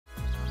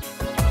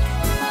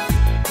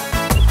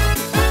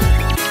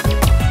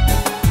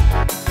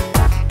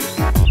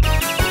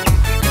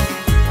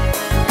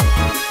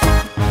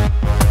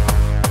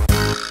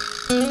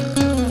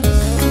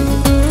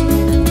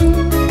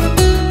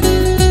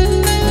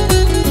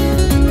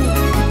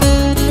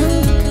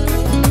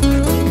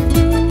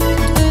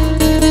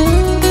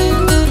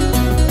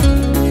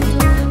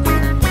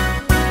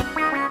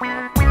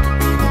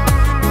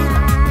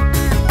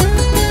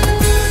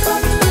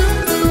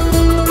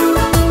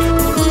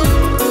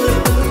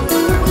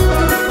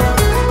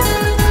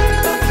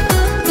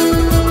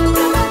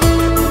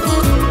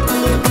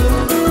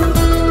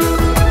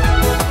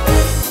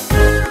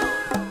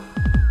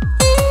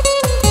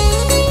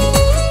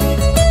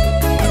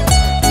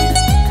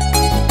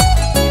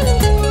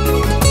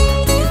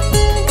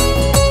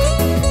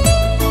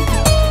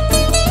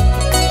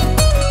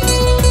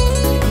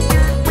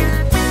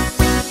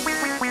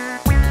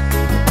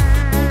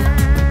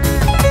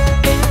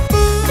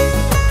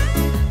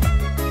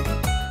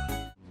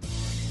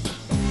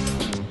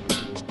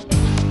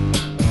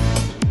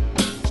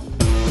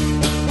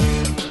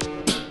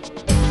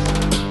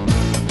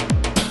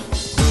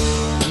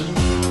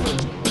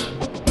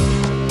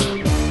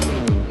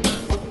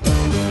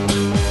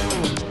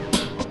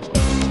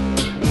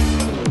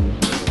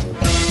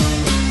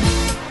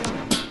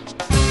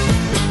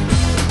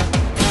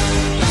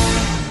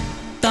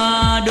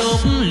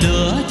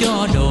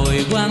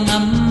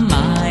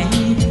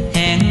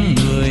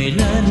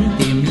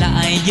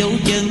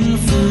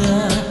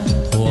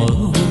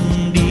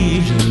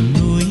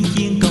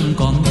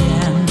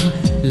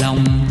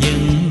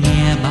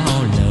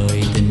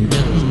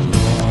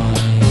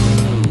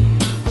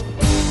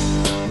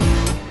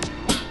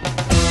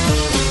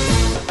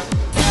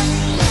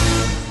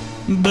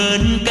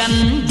Bên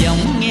cánh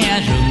giọng nghe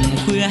rừng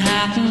khuya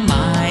hát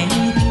mãi,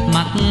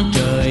 mặt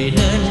trời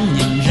lên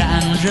nhìn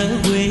rạng rỡ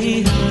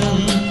quê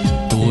hương.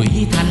 Tuổi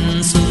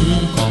thanh xuân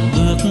còn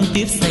bước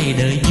tiếp xây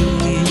đời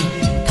vui,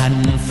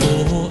 thành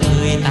phố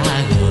ơi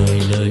ta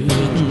gửi lời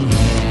ước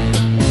hẹn.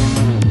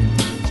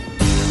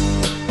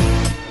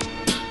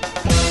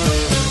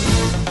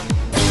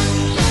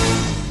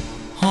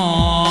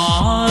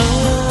 Họ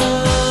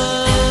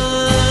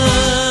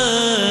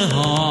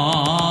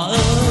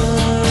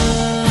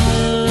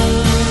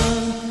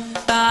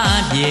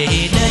ta về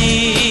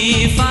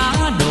đây phá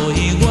đồi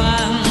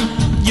quang,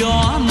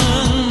 gió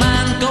mơn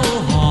mang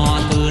câu hò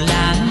từ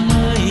làng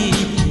mới,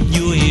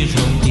 vui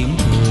rộn tiếng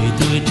cười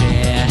tươi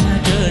trẻ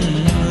trên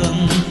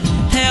nương.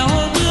 Theo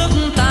bước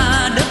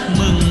ta đất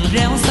mừng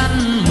reo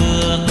xanh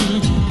mượt,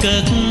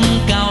 cất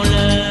cao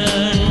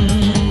lên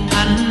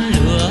ánh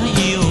lửa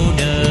yêu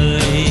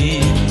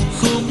đời,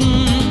 khúc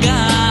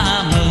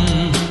ca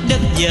mừng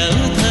đất vỡ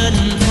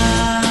thênh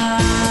thang.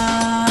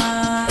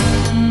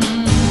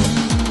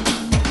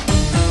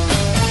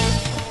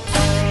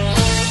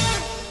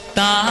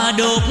 Ta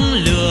đốt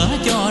lửa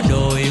cho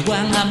đồi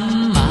quang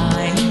ấm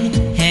mãi,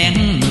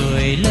 hẹn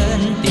người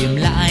lên tìm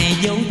lại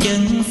dấu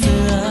chân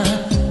xưa.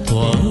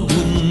 Thuở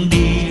quân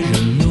đi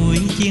rừng núi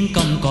chiến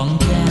công còn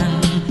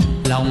vang,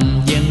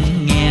 lòng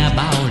dân nghe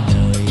bao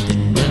lời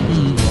tình đất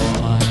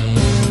gọi.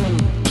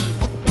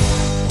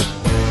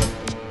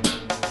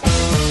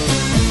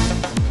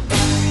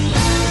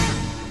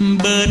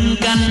 Bên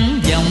cánh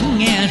giọng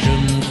nghe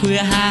rừng khuya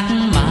hát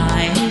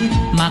mãi,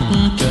 mặt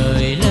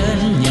trời lên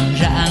nhìn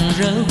rạng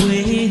rỡ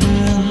quê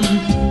hương.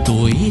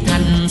 Tuổi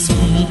thanh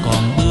xuân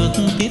còn bước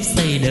tiếp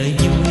xây đời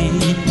vui,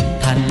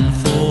 thành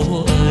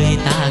phố ơi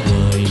ta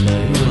gửi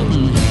lời ước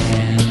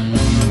hẹn.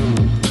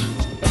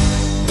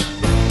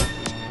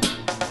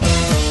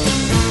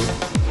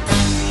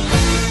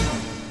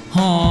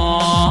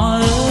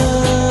 Họ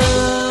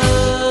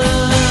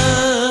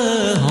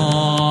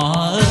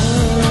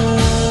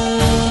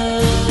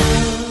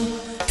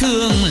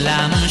thương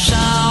làm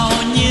sao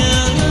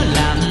nhớ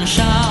làm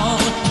sao,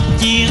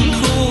 chiến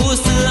khu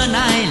xưa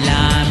nay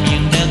là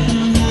miền đất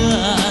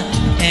mưa.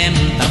 Em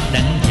tập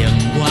đánh dần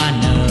qua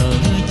nở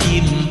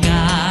chim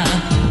ca,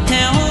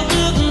 theo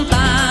bước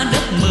ta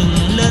đất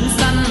mừng lên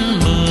xanh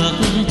mượt,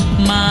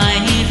 mai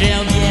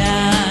reo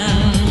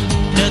vang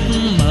đất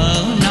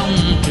mở nông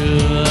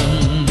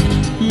trường.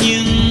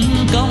 Những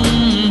công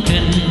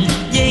trình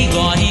dây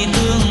gọi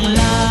tương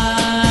lai,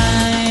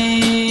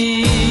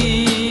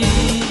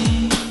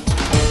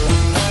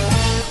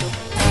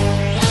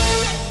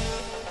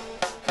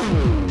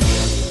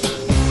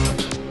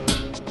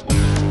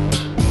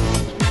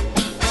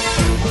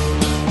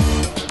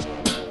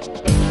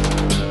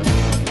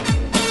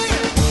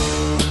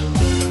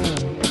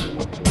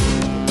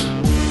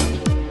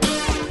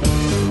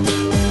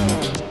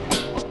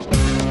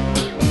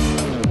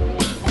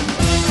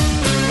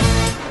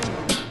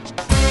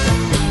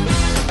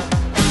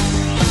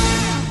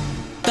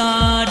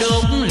 ta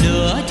đốt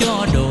lửa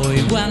cho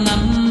đồi quang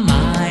ấm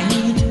mãi,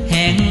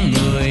 hẹn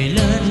người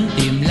lên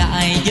tìm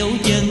lại dấu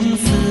chân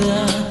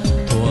xưa.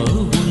 Thuở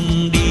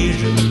quân đi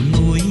rừng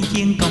núi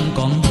chiến công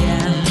còn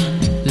vang,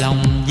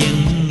 lòng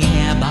dân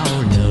nghe bao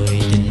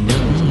lời tình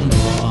đất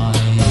gọi.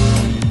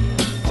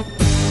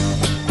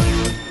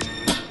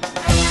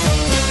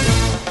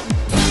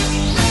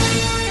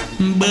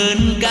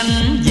 Bên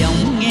cánh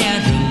giọng nghe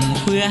rừng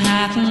khuya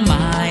hát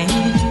mãi,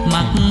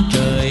 mặt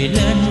trời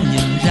lên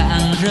nhìn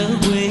rạng rỡ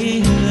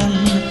quê hương.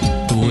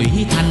 Tuổi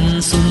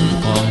thanh xuân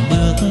còn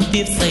bước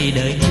tiếp xây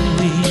đời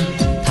vui,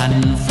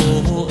 thành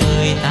phố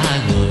ơi ta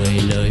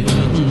gửi lời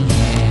ước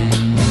hẹn.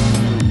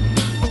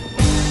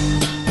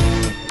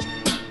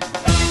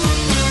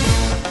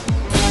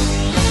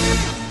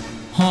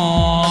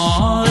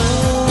 Họ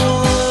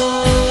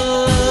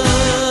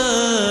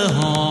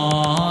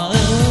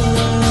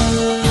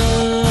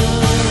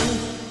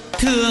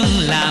thương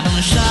làm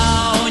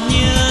sao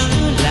nhớ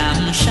làm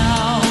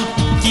sao,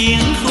 chiến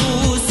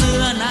khu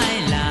xưa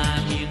nay là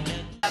miền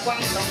đất.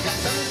 Quan trọng sẵn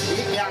tấn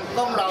chỉ rằng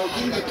công đầu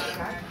chiến dịch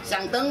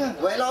sẵn tấn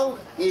với lâu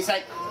nghỉ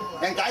sạch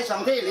đang trái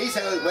sòng thi lý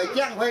sự với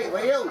trang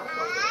với yêu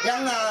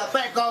chẳng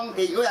phe công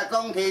thì của là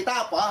công thì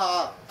ta bỏ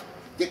họ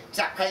dịch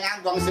sạch hay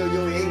ngang vòng sự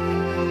vui.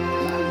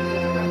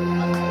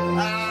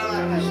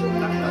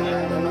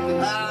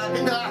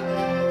 Kính thưa,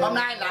 hôm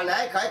nay là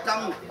lễ khởi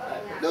công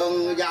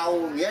đường vào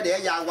nghĩa địa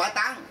và quả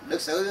Táng,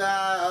 được sự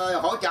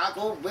hỗ trợ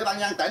của Ủy ban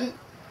nhân dân tỉnh,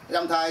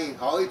 đồng thời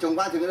hội trùng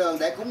ban thượng đường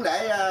để cúng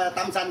để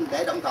tâm sanh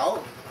để động thổ,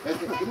 để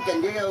kính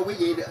trình với quý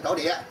vị thổ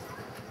địa.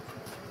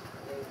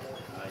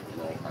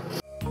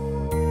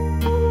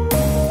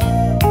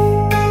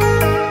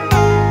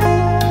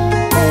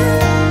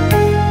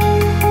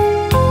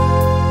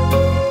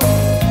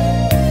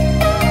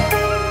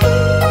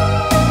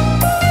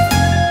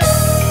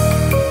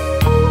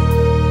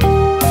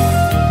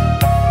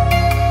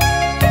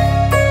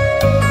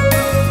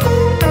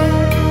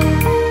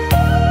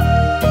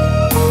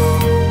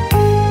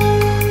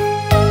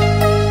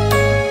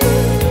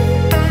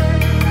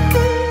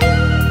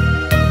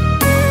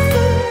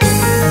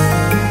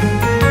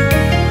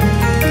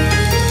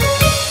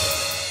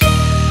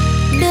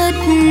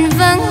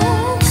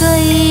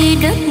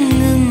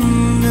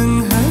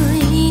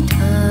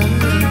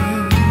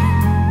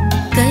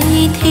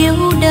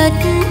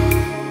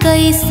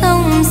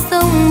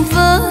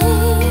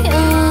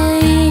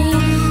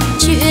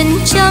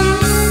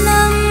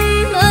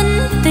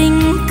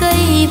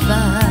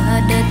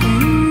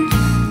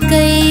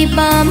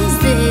 bám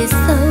rễ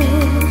sâu,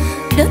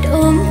 đất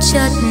ôm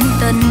chặt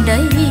tận đáy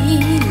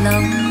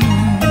lòng.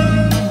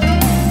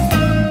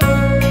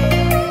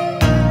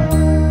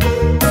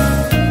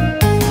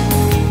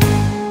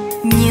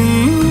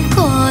 Những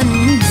con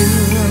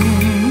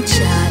đường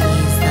trải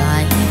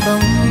dài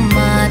bóng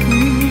mát,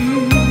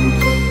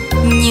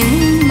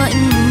 những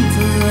mảnh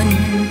vườn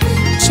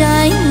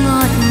trái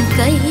ngọt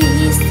cây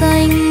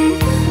xanh,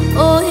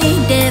 ôi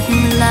đẹp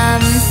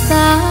làm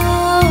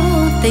sao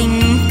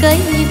tình cây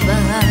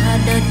và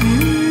đất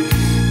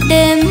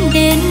đem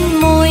đến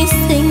môi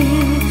sinh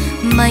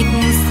mạch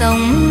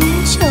sống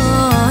cho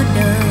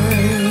đời.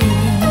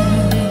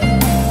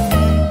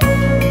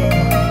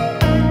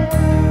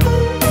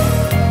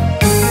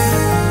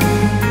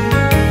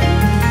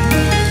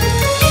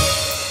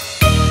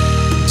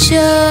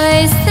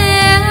 Trời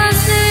sẽ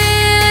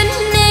duyên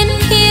nên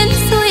khiến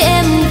xuôi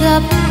em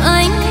gặp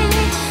anh,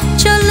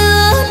 cho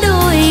lứa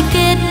đôi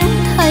kết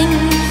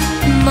thành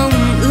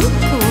mong ước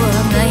của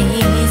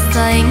ngày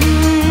xanh.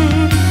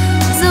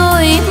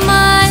 Rồi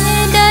mai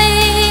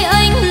đây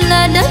anh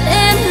là đất,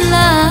 em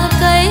là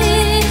cây,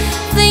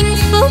 vinh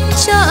phúc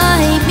cho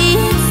ai biết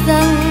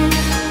rằng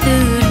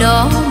từ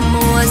đó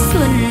mùa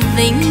xuân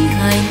vĩnh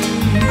hạnh.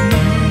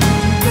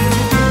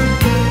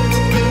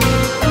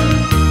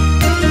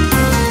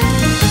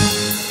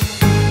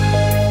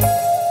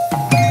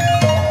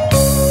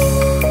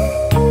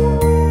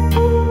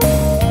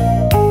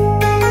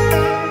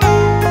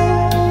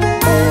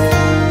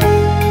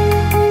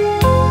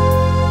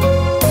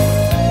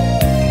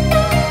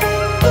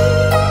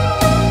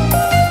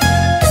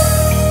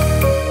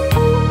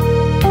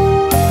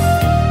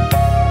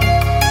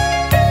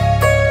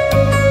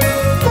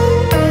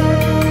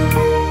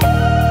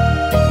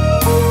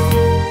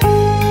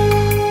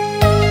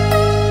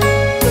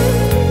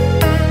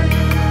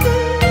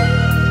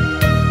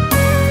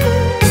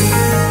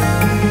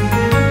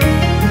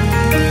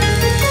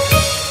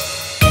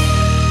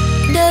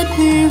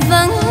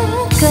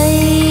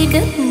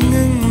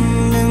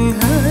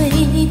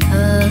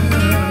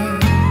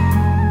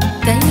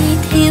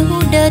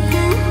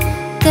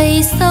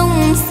 Cây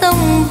sông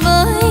sông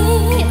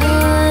với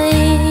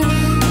ai,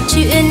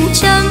 chuyện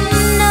trăm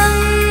năm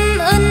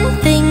ân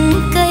tình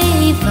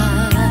cây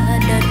và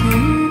đất.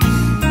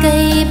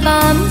 Cây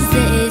bám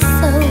rễ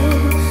sâu,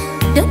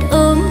 đất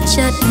ôm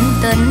chặt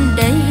tận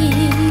đáy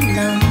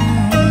lòng.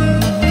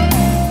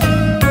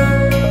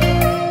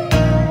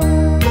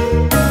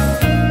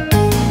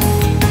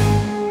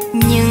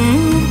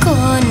 Những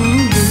con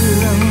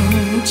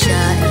đường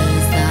trải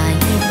dài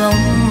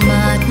bóng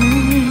mát,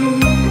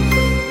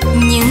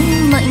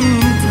 những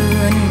mảnh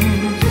vườn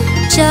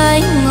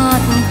trái ngọt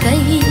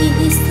cây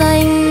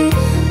xanh,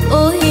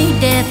 ôi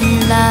đẹp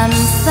làm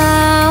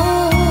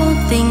sao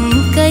tình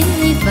cây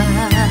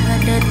và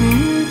đất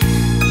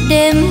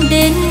đem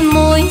đến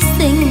mối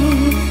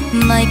sinh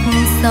mạch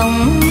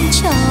sống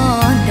cho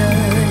đời.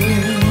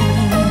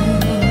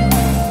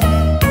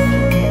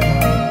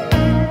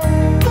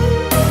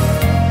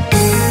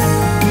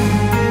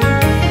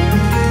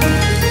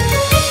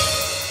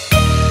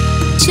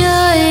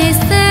 Trời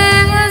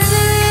sẽ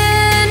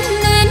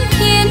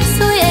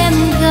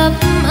gặp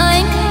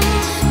anh,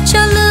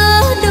 cho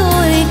lứa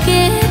đôi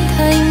kết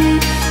thành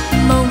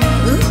mong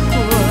ước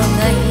của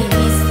ngày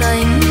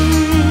xanh.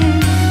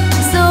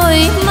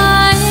 Rồi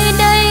mai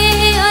đây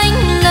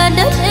anh là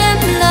đất, em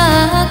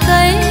là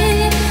cây,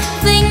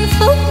 vinh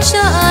phúc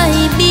cho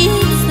ai biết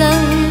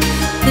rằng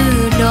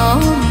từ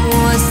đó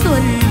mùa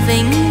xuân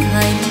vĩnh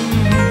hạnh.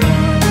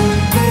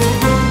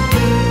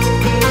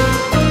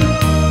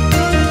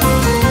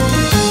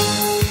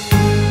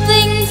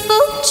 Vinh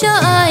phúc cho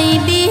ai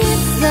biết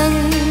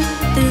rằng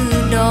từ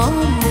đó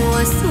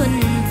mùa xuân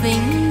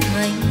vĩnh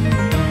hạnh.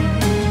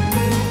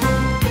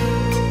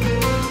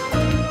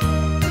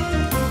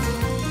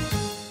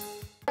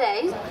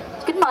 Để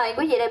kính mời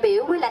quý vị đại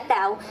biểu, quý lãnh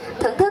đạo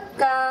thưởng thức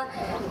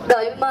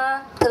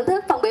thưởng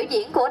thức phần biểu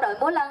diễn của đội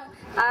múa lân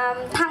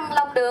Thăng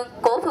Long Đường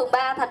của phường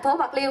 3 thành phố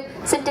Bạc Liêu.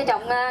 Xin trân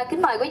trọng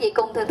kính mời quý vị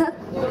cùng thưởng thức.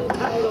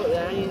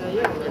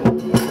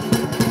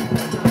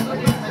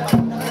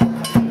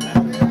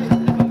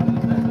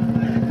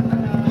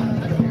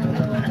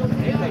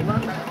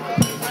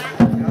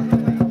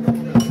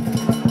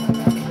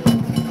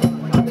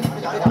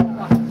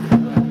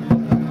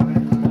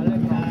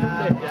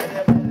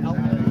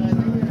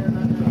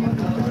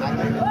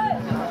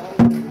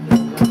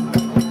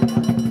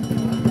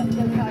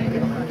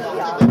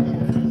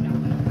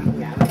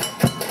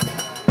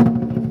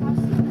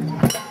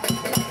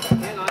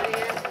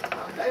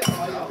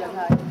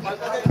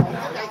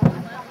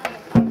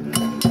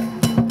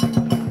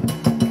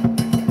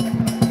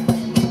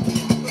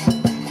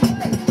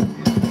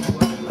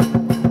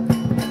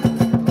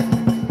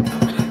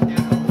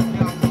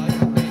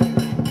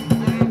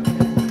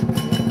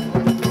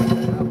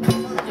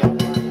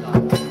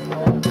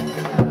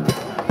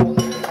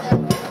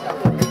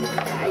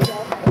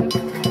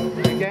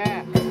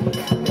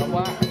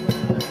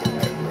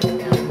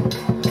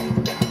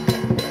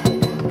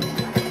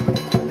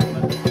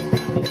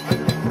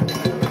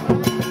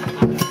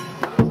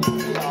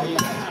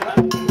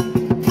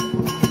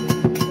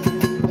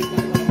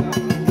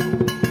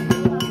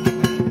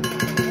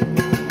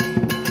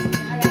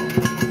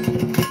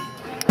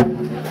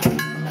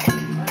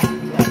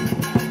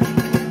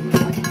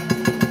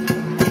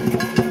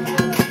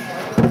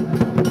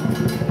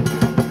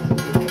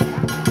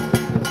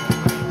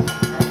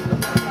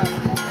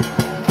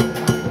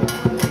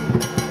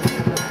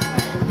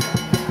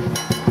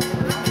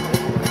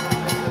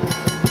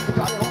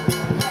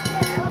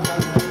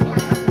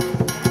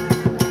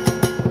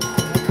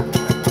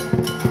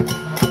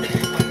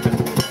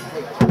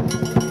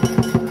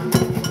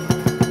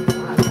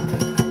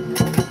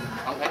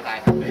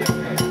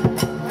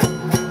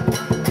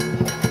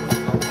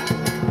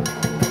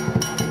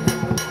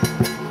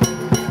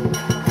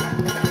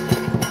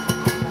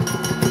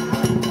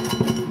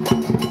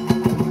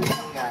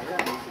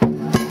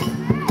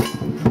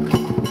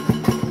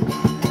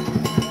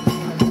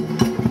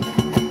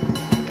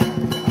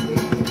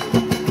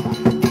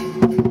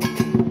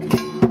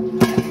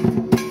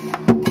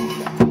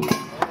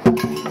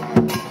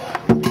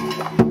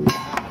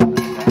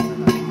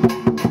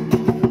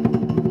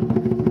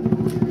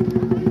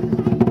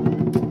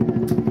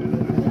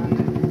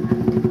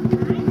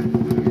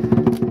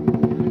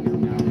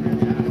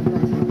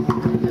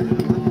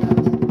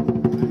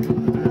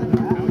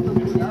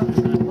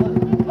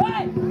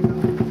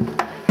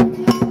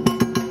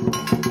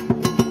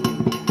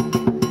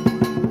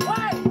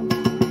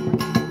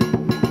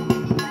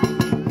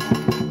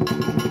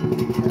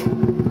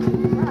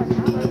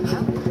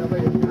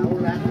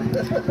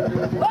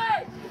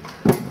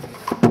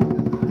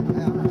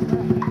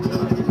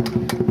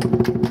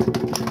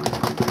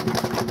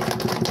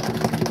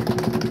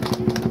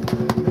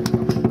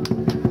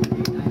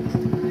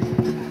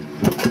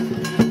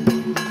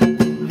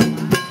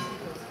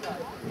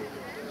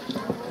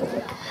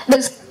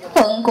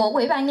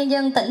 ban Nhân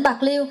dân tỉnh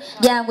Bạc Liêu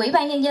và Ủy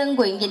ban Nhân dân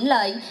huyện Vĩnh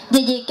Lợi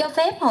về việc cho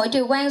phép Hội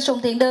Triều Quang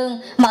Sùng Thiện Đường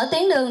mở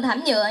tuyến đường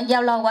thảm nhựa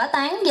vào lò hỏa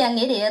táng và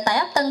nghĩa địa tại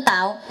ấp Tân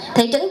Tạo,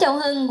 thị trấn Châu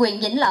Hưng, huyện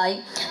Vĩnh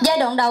Lợi. Giai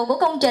đoạn đầu của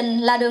công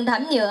trình là đường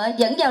thảm nhựa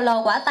dẫn vào lò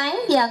hỏa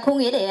táng và khu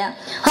nghĩa địa.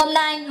 Hôm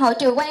nay, Hội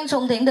Triều Quang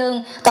Sùng Thiện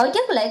Đường tổ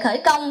chức lễ khởi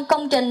công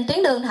công trình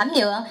tuyến đường thảm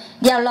nhựa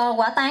vào lò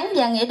hỏa táng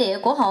và nghĩa địa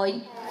của hội.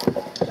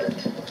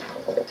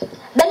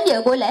 Đến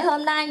dự buổi lễ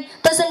hôm nay,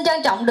 tôi xin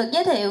trân trọng được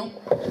giới thiệu.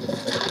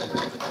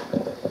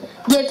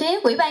 Về phía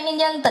Ủy ban Nhân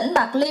dân tỉnh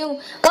Bạc Liêu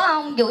có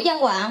ông Vũ Văn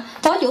Họa,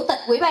 Phó Chủ tịch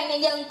Ủy ban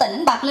Nhân dân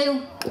tỉnh Bạc Liêu.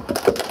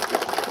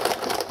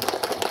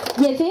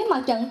 Về phía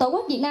Mặt trận Tổ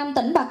quốc Việt Nam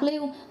tỉnh Bạc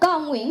Liêu có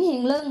ông Nguyễn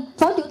Hiền Lương,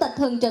 Phó Chủ tịch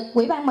Thường trực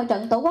Ủy ban Mặt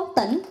trận Tổ quốc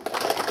tỉnh.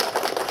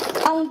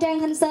 Ông Trang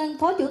Thanh Sơn,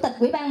 Phó Chủ tịch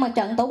Ủy ban Mặt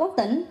trận Tổ quốc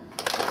tỉnh.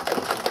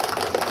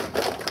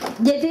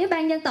 Về phía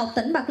Ban Dân tộc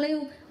tỉnh Bạc Liêu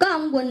có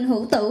ông Quỳnh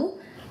Hữu Tửu,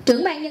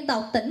 Trưởng ban Dân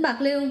tộc tỉnh Bạc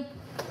Liêu.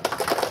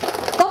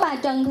 Có bà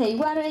Trần Thị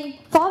Hoa Ri,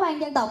 Phó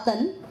Ban Dân tộc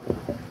tỉnh.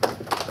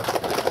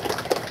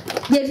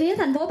 Về phía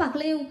thành phố Bạc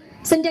Liêu,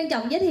 xin trân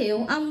trọng giới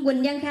thiệu ông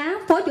Quỳnh Văn Khá,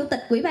 Phó Chủ tịch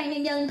Ủy ban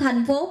Nhân dân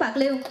thành phố Bạc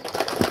Liêu.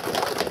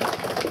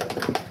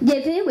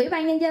 Về phía Ủy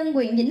ban Nhân dân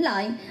huyện Vĩnh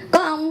Lợi, có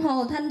ông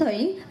Hồ Thanh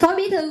Thủy, Phó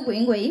Bí thư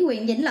huyện ủy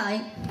huyện Vĩnh Lợi.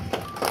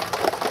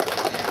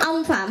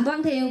 Ông Phạm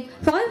Văn Thiều,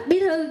 Phó Bí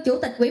thư Chủ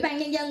tịch Ủy ban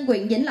Nhân dân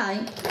huyện Vĩnh Lợi.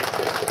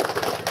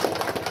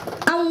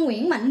 Ông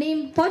Nguyễn Mạnh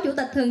Niêm, Phó Chủ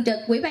tịch Thường trực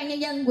Ủy ban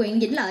Nhân dân huyện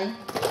Vĩnh Lợi.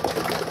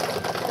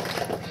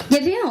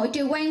 Về phía Hội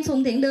Triều Quang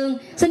Sùng Thiện Đường,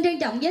 xin trân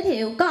trọng giới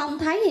thiệu có ông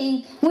Thái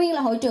Hiền, nguyên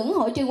là hội trưởng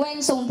Hội Triều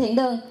Quang Sùng Thiện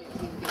Đường.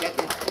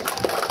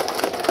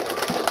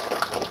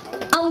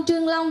 Ông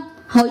Trương Long,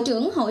 hội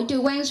trưởng Hội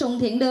Triều Quang Sùng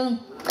Thiện Đường.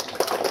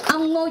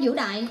 Ông Ngô Vũ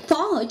Đại, Phó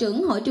hội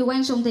trưởng Hội Triều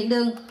Quang Sùng Thiện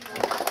Đường.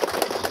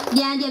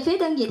 Và về phía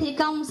đơn vị thi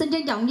công, xin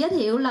trân trọng giới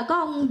thiệu là có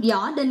ông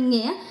Võ Đình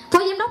Nghĩa, Phó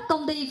Giám đốc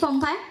Công ty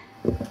Phong Phát.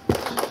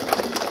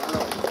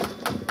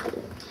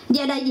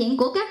 Và đại diện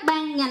của các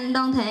ban ngành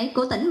đoàn thể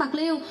của tỉnh Bạc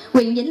Liêu,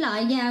 huyện Vĩnh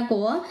Lợi và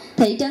của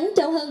thị trấn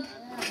Châu Hưng.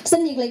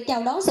 Xin nhiệt liệt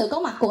chào đón sự có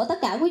mặt của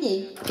tất cả quý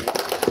vị.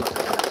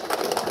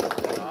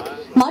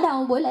 Mở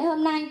đầu buổi lễ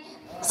hôm nay,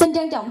 xin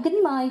trân trọng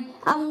kính mời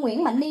ông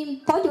Nguyễn Mạnh Niêm,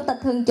 Phó Chủ tịch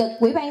Thường trực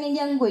Ủy ban Nhân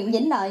dân huyện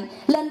Vĩnh Lợi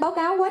lên báo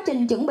cáo quá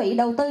trình chuẩn bị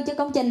đầu tư cho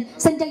công trình.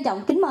 Xin trân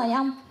trọng kính mời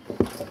ông.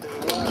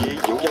 Chị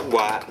Vũ Văn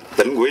Họa,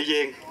 tỉnh ủy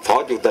viên,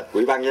 Phó Chủ tịch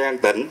Ủy ban Nhân dân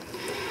tỉnh,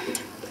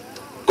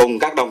 cùng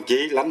các đồng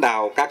chí lãnh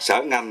đạo các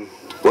sở ngành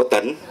của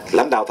tỉnh,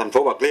 lãnh đạo thành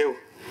phố Bạc Liêu,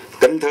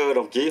 kính thưa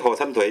đồng chí Hồ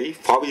Thanh Thủy,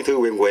 Phó Bí thư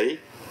huyện ủy,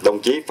 đồng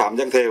chí Phạm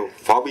Văn Thiều,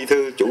 Phó Bí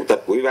thư Chủ tịch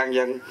Ủy ban Nhân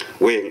dân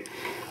huyện,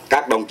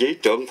 các đồng chí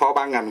trưởng phó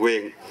ban ngành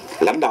huyện,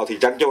 lãnh đạo thị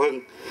trấn Châu Hưng,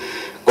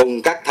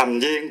 cùng các thành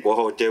viên của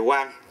Hội Triều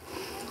Quang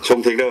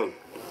Sùng Thiện Đường.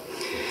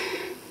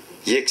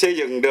 Việc xây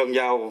dựng đường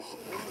vào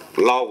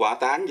lò hỏa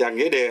táng và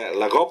nghĩa địa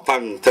là góp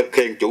phần thực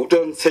hiện chủ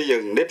trương xây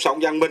dựng nếp sống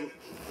văn minh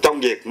trong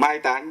việc mai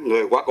táng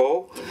người quá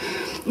cố.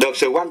 Được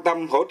sự quan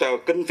tâm hỗ trợ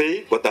kinh phí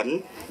của tỉnh,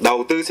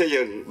 đầu tư xây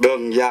dựng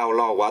đường vào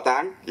lò hỏa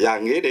táng và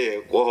nghĩa địa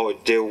của Hội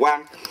Triều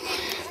Quang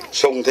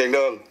Sùng Thiện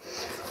Đường.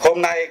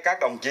 Hôm nay các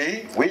đồng chí,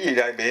 quý vị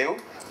đại biểu,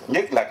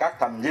 nhất là các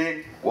thành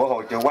viên của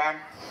Hội Triều Quang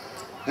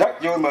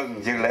rất vui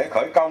mừng dự lễ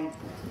khởi công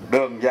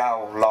đường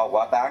vào lò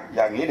hỏa táng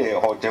và nghĩa địa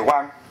Hội Triều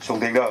Quang Sùng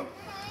Thiện Đường.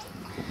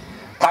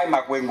 Thay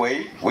mặt huyện ủy,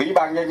 Ủy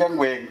ban Nhân dân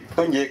huyện,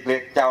 tôi nhiệt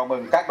liệt chào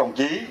mừng các đồng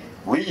chí,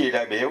 quý vị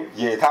đại biểu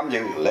về tham dự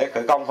lễ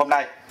khởi công hôm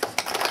nay.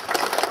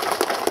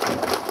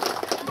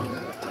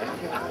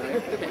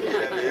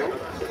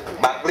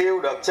 Bạc Liêu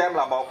được xem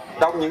là một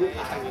trong những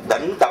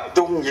tỉnh tập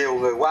trung nhiều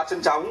người Hoa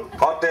sinh sống,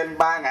 có trên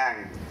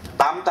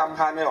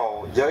 3.820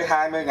 hộ với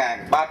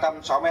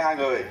 20.362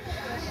 người,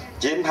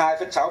 chiếm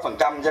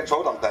 2,6% dân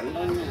số toàn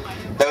tỉnh.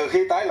 Từ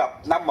khi tái lập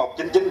năm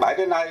 1997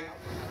 đến nay,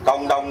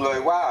 cộng đồng người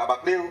Hoa ở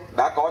Bạc Liêu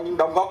đã có những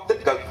đóng góp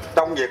tích cực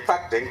trong việc phát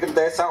triển kinh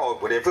tế xã hội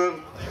của địa phương.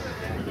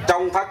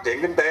 Trong phát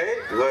triển kinh tế,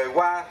 người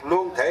Hoa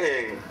luôn thể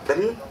hiện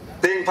tính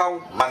tiên phong,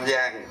 mạnh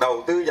dạn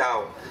đầu tư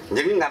vào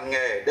những ngành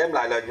nghề đem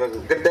lại lợi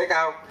nhuận kinh tế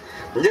cao,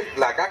 nhất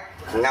là các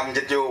ngành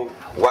dịch vụ.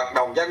 Hoạt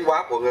động văn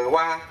hóa của người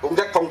Hoa cũng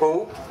rất phong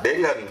phú,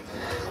 điển hình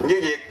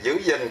như việc giữ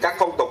gìn các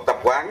phong tục tập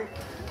quán,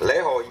 lễ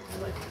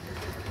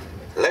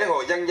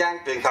hội dân gian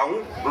truyền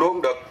thống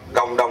luôn được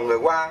cộng đồng người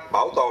Hoa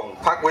bảo tồn,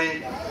 phát huy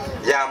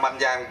và mạnh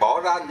dạn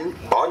bỏ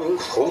những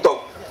thủ tục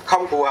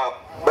không phù hợp,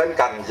 bên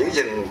cạnh giữ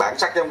gìn bản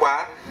sắc văn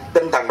hóa.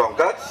 Tinh thần đoàn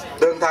kết,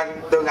 tương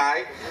thân, tương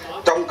ái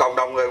trong cộng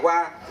đồng người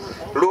Hoa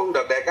luôn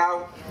được đề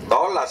cao.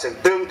 Đó là sự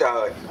tương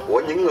trợ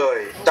của những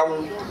người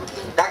trong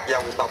các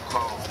dòng tộc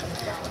họ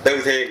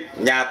từ thiện,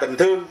 nhà tình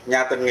thương,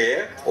 nhà tình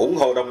nghĩa, ủng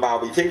hộ đồng bào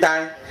bị thiên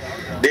tai.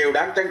 Điều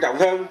đáng trân trọng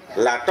hơn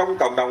là trong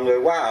cộng đồng người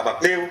Hoa ở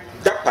Bạc Liêu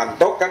chấp hành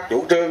tốt các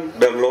chủ trương,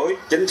 đường lối,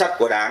 chính sách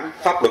của Đảng,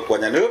 pháp luật của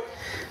nhà nước,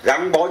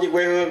 gắn bó với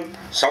quê hương,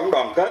 sống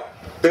đoàn kết,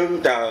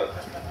 tương trợ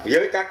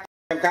với các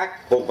dân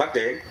khác cùng phát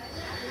triển.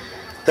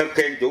 Thực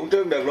hiện chủ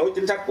trương, đường lối,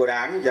 chính sách của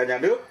Đảng và nhà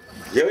nước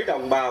với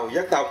đồng bào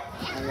dân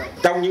tộc.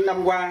 Trong những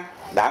năm qua,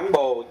 Đảng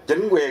bộ,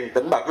 chính quyền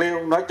tỉnh Bạc Liêu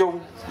nói chung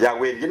và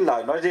huyện Vĩnh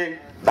Lợi nói riêng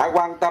đã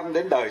quan tâm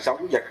đến đời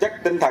sống vật chất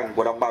tinh thần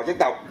của đồng bào dân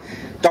tộc,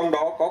 trong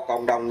đó có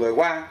cộng đồng người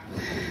Hoa.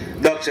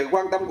 được sự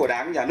quan tâm của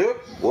Đảng, Nhà nước,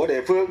 của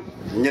địa phương,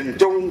 nhìn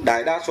chung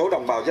đại đa số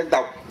đồng bào dân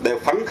tộc đều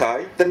phấn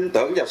khởi, tin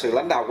tưởng vào sự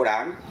lãnh đạo của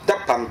Đảng,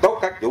 chấp hành tốt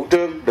các chủ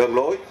trương, đường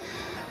lối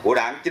của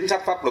Đảng, chính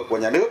sách pháp luật của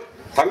nhà nước,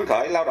 phấn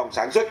khởi lao động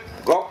sản xuất,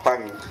 góp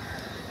phần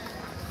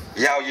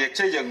vào việc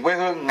xây dựng quê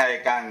hương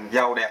ngày càng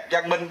giàu đẹp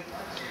văn minh.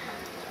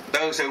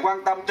 Từ sự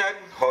quan tâm trên,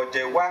 Hội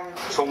Triều Quang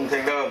Sùng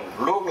Thiền Đường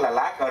luôn là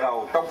lá cờ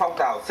đầu trong phong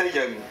trào xây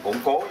dựng, củng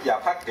cố và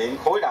phát triển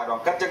khối đại đoàn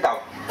kết dân tộc,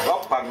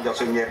 góp phần vào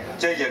sự nghiệp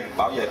xây dựng,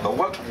 bảo vệ Tổ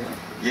quốc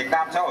Việt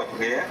Nam xã hội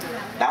chủ nghĩa,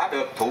 đã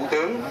được Thủ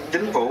tướng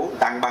Chính phủ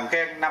tặng bằng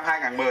khen năm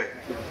 2010.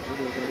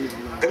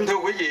 Kính thưa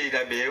quý vị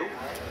đại biểu,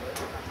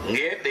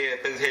 nghĩa địa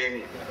từ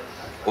thiện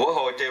của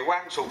Hội Triều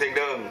Quang Sùng Thiền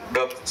Đường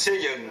được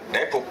xây dựng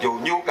để phục vụ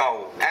nhu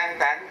cầu an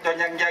táng cho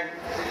nhân dân,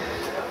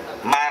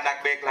 mà đặc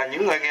biệt là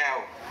những người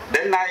nghèo.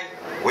 Đến nay,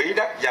 quỹ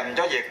đất dành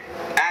cho việc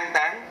an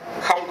táng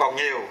không còn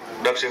nhiều,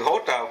 được sự hỗ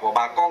trợ của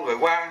bà con người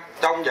Hoa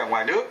trong và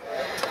ngoài nước.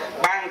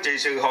 Ban trị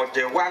sự Hội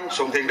Triều Quang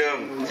Sùng Thiền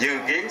Đường dự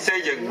kiến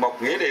xây dựng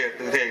một nghĩa địa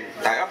từ thiện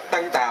tại ấp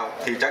Tân Tào,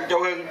 thị trấn Châu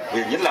Hưng,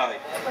 huyện Vĩnh Lợi,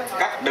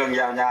 cách đường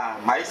vào nhà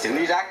máy xử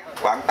lý rác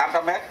khoảng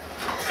 800 m.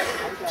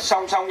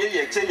 Song song với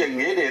việc xây dựng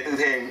nghĩa địa từ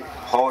thiện,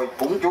 hội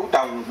cũng chú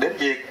trọng đến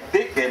việc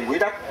tiết kiệm quỹ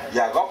đất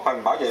và góp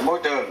phần bảo vệ môi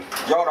trường.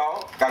 Do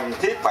đó, cần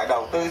thiết phải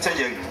đầu tư xây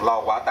dựng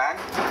lò hỏa táng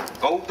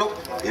cấu trúc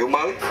kiểu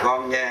mới,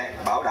 gọn nhẹ,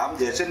 bảo đảm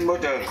vệ sinh môi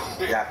trường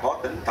và có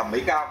tính thẩm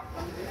mỹ cao.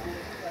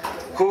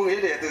 Khu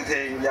nghĩa địa từ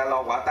thiện và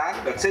lò hỏa táng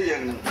được xây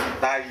dựng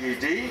tại vị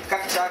trí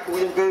cách xa khu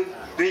dân cư,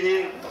 tuy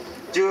nhiên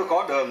chưa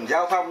có đường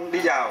giao thông đi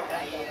vào.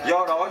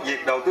 Do đó,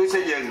 việc đầu tư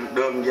xây dựng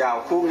đường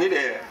vào khu nghĩa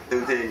địa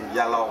từ thiện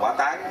và lò hỏa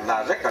táng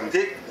là rất cần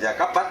thiết và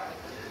cấp bách.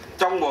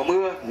 Trong mùa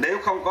mưa, nếu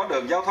không có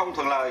đường giao thông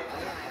thuận lợi,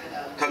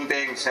 thuận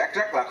tiện sẽ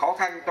rất là khó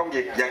khăn trong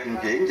việc vận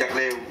chuyển vật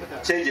liệu,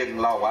 xây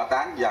dựng lò hỏa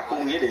táng và khu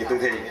nghĩa địa từ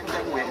thiện.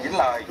 Huyện Vĩnh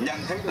Lợi nhân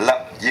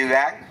lập dự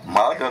án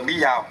mở đường đi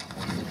vào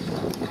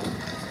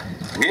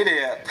nghĩa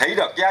địa, thấy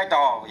được vai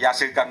trò và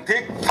sự cần thiết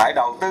phải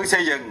đầu tư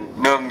xây dựng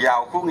đường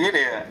vào khu nghĩa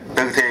địa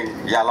từ thiện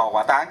và lò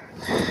hỏa táng.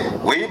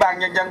 Ủy ban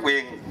nhân dân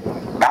huyện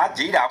đã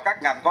chỉ đạo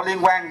các ngành có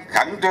liên quan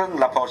khẩn trương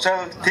lập hồ sơ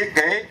thiết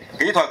kế,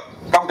 kỹ thuật,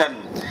 công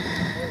trình.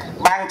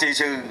 Ban trị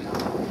sự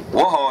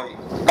của hội,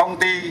 công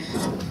ty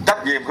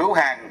trách nhiệm hữu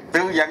hạn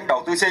tư vấn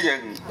đầu tư xây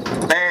dựng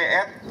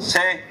TSC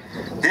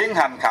tiến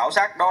hành khảo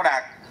sát đo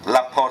đạc,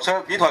 lập hồ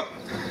sơ kỹ thuật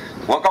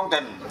của công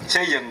trình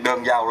xây dựng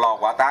đường vào lò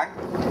hỏa táng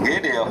nghĩa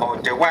địa Hội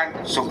Triều Quang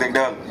Sùng Thiền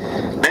Đường.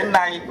 Đến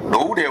nay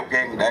đủ điều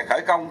kiện để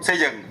khởi công xây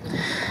dựng.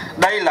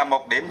 Đây là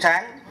một điểm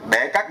sáng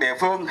để các địa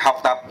phương học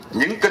tập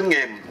những kinh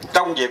nghiệm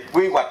trong việc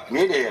quy hoạch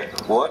nghĩa địa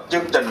của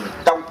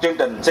trong chương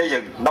trình xây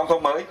dựng nông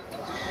thôn mới.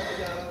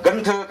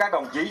 Kính thưa các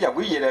đồng chí và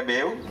quý vị đại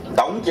biểu,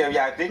 tổng chiều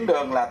dài tuyến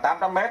đường là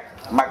 800 m,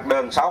 mặt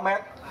đường 6 m,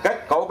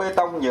 kết cấu bê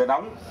tông nhựa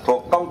nóng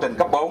thuộc công trình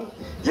cấp 4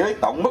 với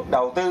tổng mức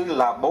đầu tư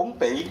là 4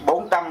 tỷ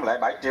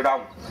 407 triệu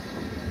đồng.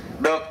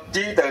 Được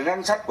chi từ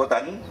ngân sách của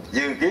tỉnh,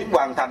 dự kiến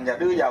hoàn thành và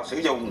đưa vào sử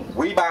dụng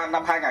quý 3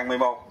 năm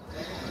 2011.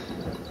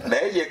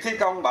 Để việc thi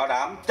công bảo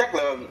đảm chất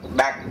lượng,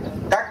 đạt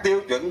các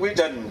tiêu chuẩn quy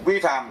trình, quy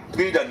phạm,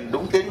 quy định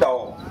đúng tiến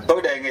độ,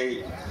 tôi đề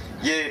nghị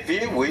về phía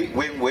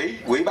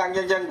Ủy ban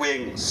nhân dân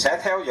huyện sẽ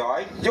theo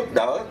dõi, giúp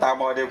đỡ, tạo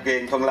mọi điều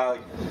kiện thuận lợi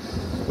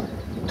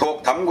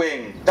thuộc thẩm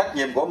quyền, trách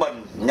nhiệm của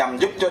mình nhằm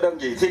giúp cho đơn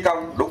vị thi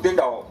công đúng tiến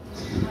độ.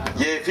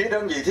 Về phía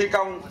đơn vị thi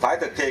công phải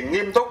thực hiện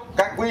nghiêm túc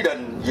các quy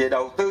định về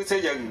đầu tư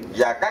xây dựng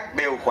và các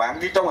điều khoản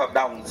ghi trong hợp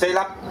đồng xây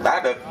lắp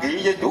đã được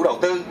ký với chủ đầu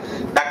tư,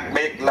 đặc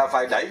biệt là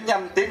phải đẩy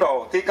nhanh tiến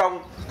độ thi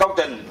công công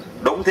trình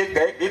đúng thiết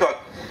kế kỹ thuật,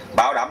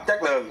 bảo đảm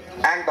chất lượng,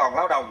 an toàn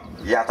lao động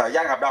và thời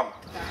gian hợp đồng.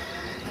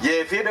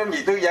 Về phía đơn vị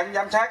tư vấn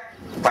giám sát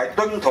phải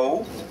tuân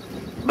thủ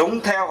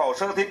đúng theo hồ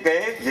sơ thiết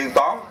kế dự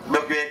toán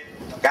được duyệt.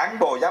 Cán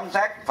bộ giám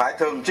sát phải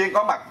thường xuyên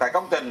có mặt tại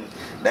công trình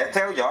để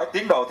theo dõi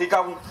tiến độ thi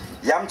công,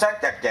 giám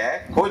sát chặt chẽ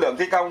khối lượng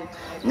thi công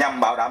nhằm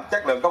bảo đảm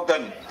chất lượng công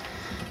trình.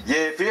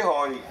 Về phía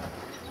Hội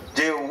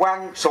Triều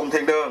Quang Sùng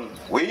Thiền Đường,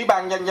 Ủy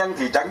ban nhân dân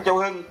thị trấn Châu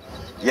Hưng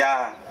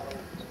và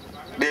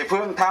địa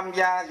phương tham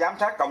gia giám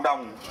sát cộng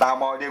đồng, tạo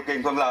mọi điều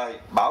kiện thuận lợi,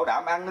 bảo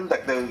đảm an ninh trật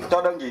tự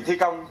cho đơn vị thi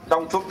công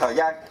trong suốt thời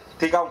gian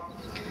thi công.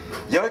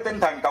 Với tinh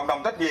thần cộng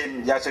đồng trách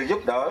nhiệm và sự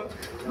giúp đỡ,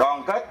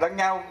 đoàn kết lẫn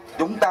nhau,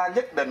 chúng ta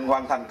nhất định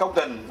hoàn thành công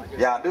trình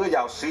và đưa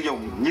vào sử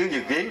dụng như dự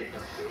kiến.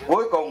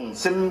 Cuối cùng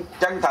xin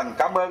chân thành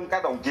cảm ơn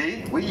các đồng chí,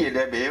 quý vị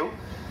đại biểu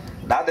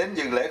đã đến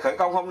dự lễ khởi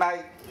công hôm nay.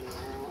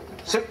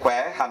 Sức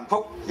khỏe, hạnh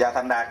phúc và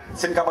thành đạt.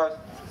 Xin cảm ơn.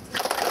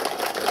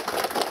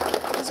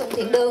 Sùng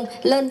Thiền Đường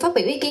lên phát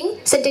biểu ý kiến.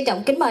 Xin trân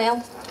trọng kính mời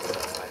ông.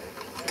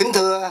 Kính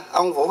thưa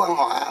ông Vũ Văn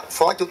Họa,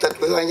 Phó Chủ tịch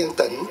Ủy ban nhân dân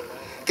tỉnh.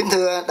 Kính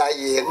thưa đại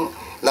diện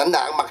lãnh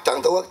đạo Mặt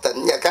trận Tổ quốc tỉnh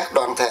và các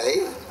đoàn thể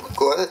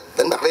của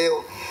tỉnh Bạc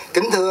Liêu.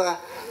 Kính thưa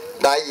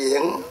đại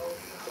diện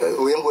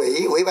huyện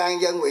ủy, Ủy ban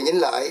nhân dân huyện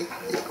Vĩnh Lợi,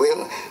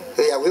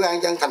 và Ủy ban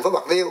nhân dân thành phố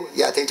Bạc Liêu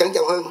và thị trấn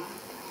Châu Hưng,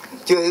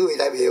 chưa quý vị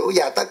đại biểu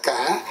và tất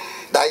cả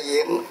đại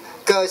diện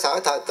cơ sở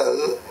thờ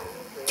tự,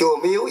 chùa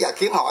miếu và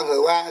kiến họ người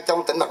Hoa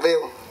trong tỉnh Bạc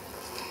Liêu.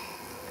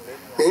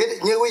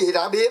 Như quý vị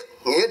đã biết,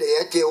 nghĩa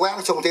địa Triều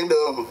Quang Sùng Thiền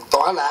Đường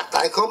tọa lạc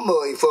tại khóm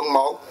 10 phường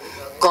 1,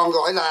 còn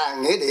gọi là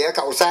nghĩa địa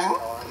Cầu Sáng.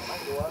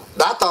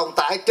 đã tồn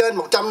tại trên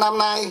 100 năm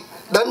nay.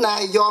 Đến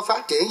nay do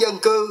phát triển dân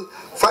cư,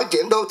 phát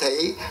triển đô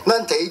thị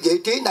nên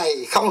vị trí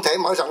này không thể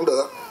mở rộng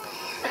được.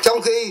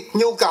 Trong khi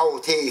nhu cầu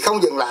thì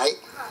không dừng lại.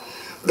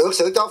 Được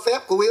sự cho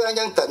phép của Ủy ban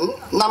nhân dân tỉnh,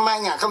 năm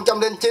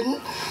 2009,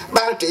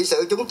 Ban trị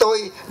sự chúng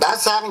tôi đã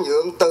sang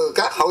nhượng từ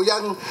các hộ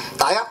dân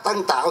tại ấp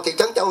Tân Tạo, thị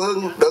trấn Châu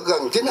Hưng được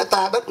gần 9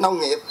 hecta đất nông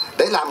nghiệp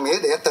để làm nghĩa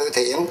địa từ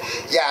thiện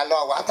và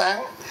lò hỏa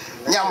táng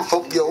nhằm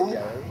phục vụ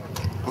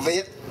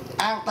việc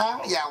an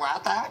táng và hỏa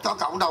táng cho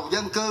cộng đồng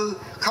dân cư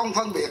không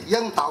phân biệt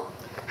dân tộc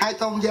hay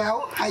tôn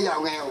giáo hay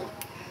giàu nghèo.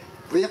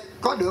 Việc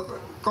có được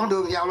con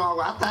đường vào lò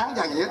hỏa táng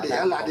và nghĩa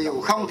địa là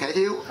điều không thể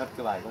thiếu.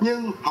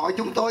 Nhưng hội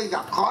chúng tôi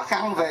gặp khó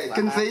khăn về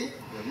kinh phí.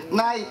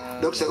 Nay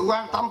được sự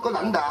quan tâm của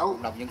lãnh đạo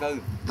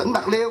tỉnh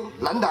Bạc Liêu,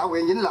 lãnh đạo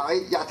huyện Vĩnh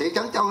Lợi và thị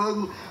trấn Châu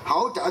Hưng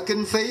hỗ trợ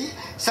kinh phí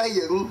xây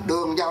dựng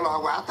đường vào lò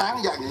hỏa táng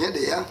và nghĩa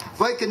địa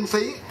với kinh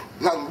phí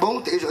gần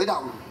 4,5 tỷ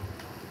đồng.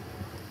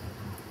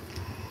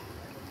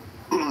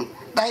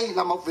 Đây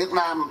là một việc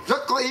làm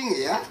rất có ý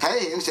nghĩa, thể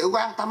hiện sự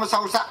quan tâm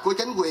sâu sắc của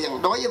chính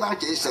quyền đối với ban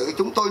trị sự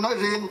chúng tôi nói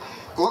riêng,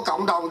 của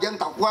cộng đồng dân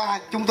tộc Hoa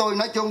chúng tôi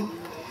nói chung.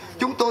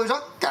 Chúng tôi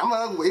rất cảm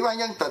ơn Ủy ban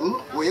nhân tỉnh,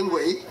 huyện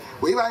ủy,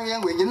 Ủy ban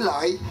nhân huyện Vĩnh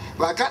Lợi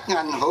và các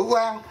ngành hữu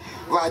quan,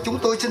 và chúng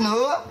tôi xin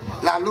hứa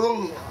là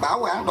luôn bảo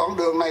quản đoạn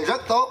đường này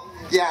rất tốt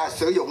và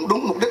sử dụng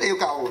đúng mục đích yêu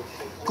cầu.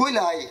 Cuối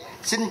lời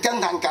xin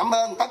chân thành cảm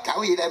ơn tất cả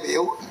quý vị đại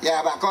biểu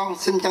và bà con,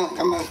 xin chân thành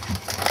cảm ơn.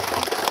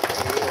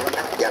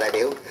 Và đại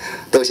biểu,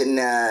 tôi xin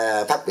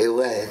phát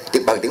biểu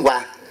bằng tiếng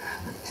Hoa.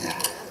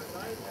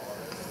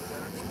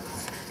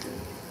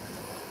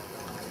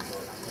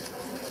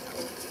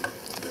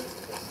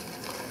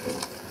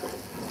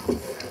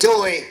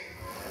 Chùi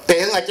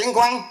tiện ở chính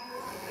khoang,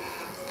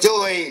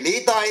 chùi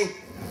lý tôi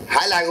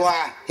hãy là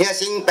hòa hiện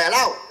sinh bẻ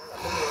lâu,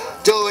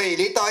 chùi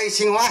lý tôi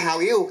sinh hóa hào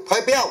yêu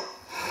thói béo,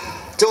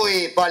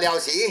 chùi bỏ liều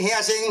sĩ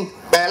hiện sinh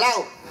bẻ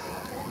lâu,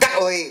 các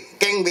ôi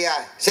kinh bìa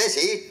xế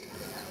sĩ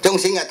trung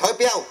sinh ở thói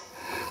béo,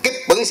 kiếp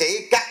bứng sĩ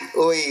các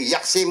ôi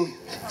giặc sim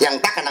dàn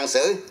tắc ở năng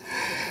sử,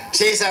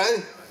 sĩ sử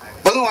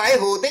bứng hoái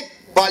hù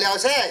tích bỏ liều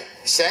xe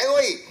sẽ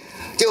ôi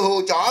chứ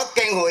hù chó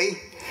kinh hủy,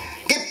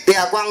 kiếp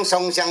tìa quang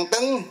sông sàng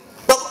tấn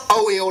tốc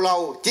Âu yêu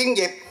lâu chiến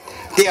dịp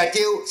tìa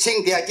chiêu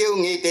sinh tìa chiêu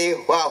nghị tì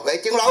và huệ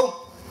chứng lâu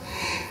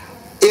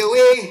yêu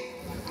y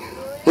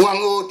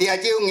hoàng u tìa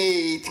chiêu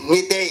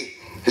nghị tì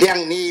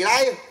liền nì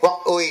lái hoặc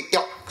ủi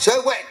chọc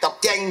sới quệ tộc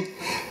tranh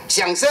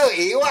sàng sơ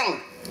ý quang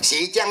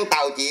sĩ trang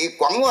tàu chỉ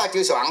quảng hoa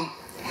chư soạn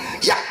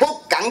giặc bút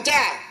cẳng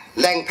cha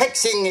lèn khách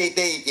sinh nghị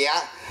tì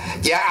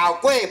chả ảo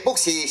quê bút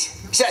xì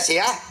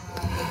xẻ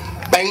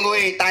bệnh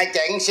người tài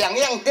trận sàng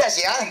yên tía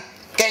xẻ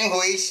kênh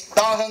hủy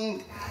to hơn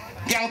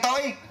giang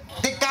tối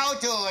tích cao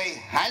trời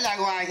hãy là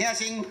hòa hy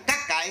sinh các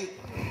cải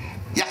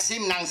giặc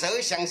sim năng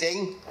sử sẵn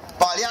sinh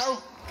bỏ liao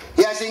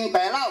hy sinh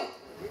bẻ lâu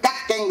các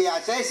kênh bìa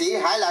xế sĩ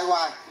hãy là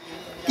hòa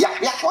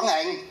giặc giác quảng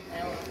hẹn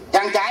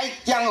chàng trái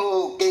giang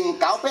hồ kình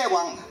cáo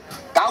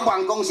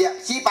bằng công sự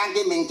sĩ ban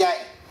kim mình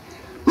chạy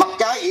mặc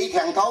trái ý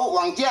thèn thấu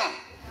hoàng chia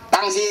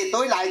tăng si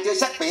tối lại chưa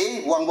sắc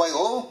bỉ hoàng bồi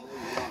hữu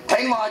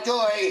thấy mò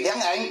trời hiện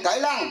hẹn cởi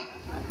lăng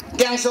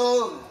giang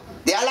xô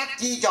đĩa lắc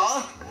chi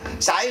chó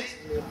sải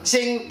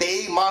sinh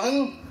tị mò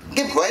hứng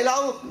kiếp huệ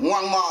lâu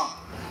ngoan mò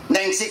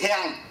nền xịt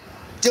hàng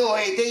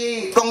chui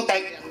đi công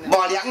tịch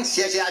bò liãng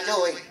xìa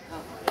chui.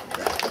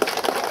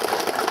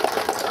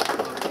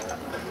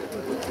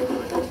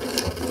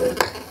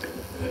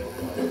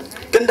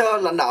 Kính thưa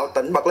lãnh đạo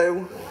tỉnh Bạc Liêu,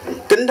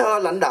 kính thưa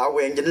lãnh đạo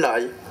huyện Vĩnh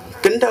Lợi,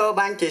 kính thưa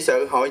ban trị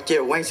sự hội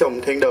triều Quang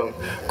Sùng Thiên Đường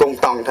cùng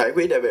toàn thể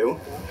quý đại biểu.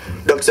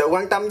 Được sự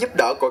quan tâm giúp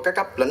đỡ của các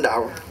cấp lãnh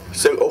đạo,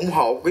 sự ủng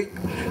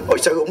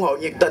hộ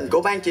nhiệt tình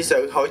của ban trị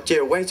sự hội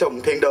triều Quang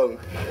Sùng Thiên Đường,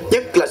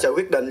 nhất là sự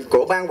quyết định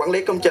của ban quản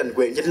lý công trình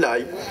huyện Vĩnh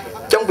Lợi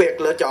trong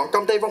việc lựa chọn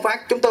công ty Phong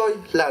Phát chúng tôi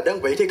là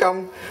đơn vị thi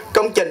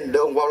công trình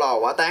đường vào lò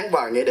hỏa táng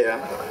và nghĩa địa.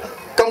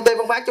 Công ty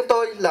Phong Phát chúng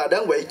tôi là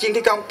đơn vị chuyên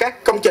thi công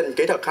các công trình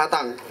kỹ thuật hạ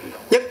tầng,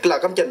 nhất là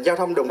công trình giao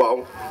thông đường bộ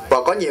và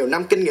có nhiều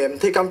năm kinh nghiệm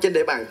thi công trên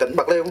địa bàn tỉnh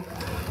Bạc Liêu.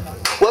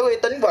 Với uy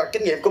tín và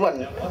kinh nghiệm của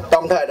mình,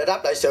 đồng thời đã đáp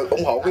lại sự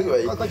ủng hộ quý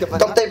vị,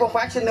 công ty Phong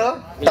Phát xin hứa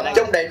tập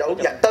trung đầy đủ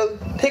vật tư,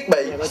 thiết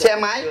bị, xe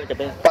máy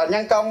và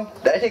nhân công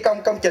để thi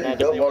công công trình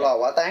đường vào lò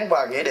hỏa táng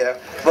và nghĩa địa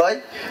với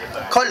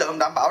khối lượng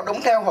đảm bảo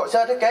đúng theo hồ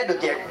sơ thiết kế được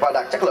duyệt và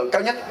đạt chất lượng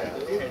cao nhất,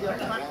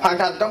 hoàn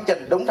thành công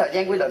trình đúng thời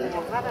gian quy định.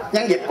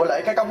 Nhân dịp của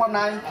lễ khai công hôm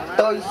nay,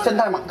 tôi xin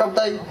thay mặt công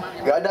ty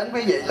gửi đến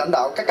quý vị lãnh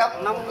đạo các cấp,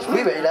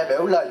 quý vị đại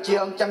biểu lời tri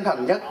ân chân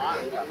thành nhất.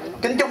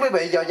 Kính chúc quý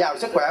vị dồi dào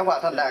sức khỏe và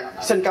thành đạt.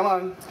 Xin cảm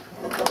ơn.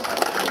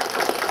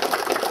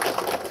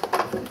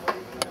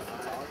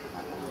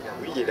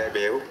 Quý vị đại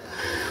biểu,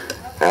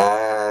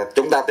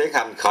 chúng ta tiến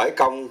hành khởi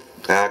công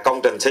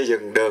công trình xây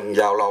dựng đường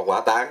vào lò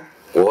hỏa táng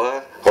của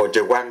hội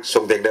triều Quang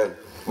Sùng Thiên Đường.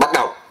 Bắt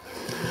đầu.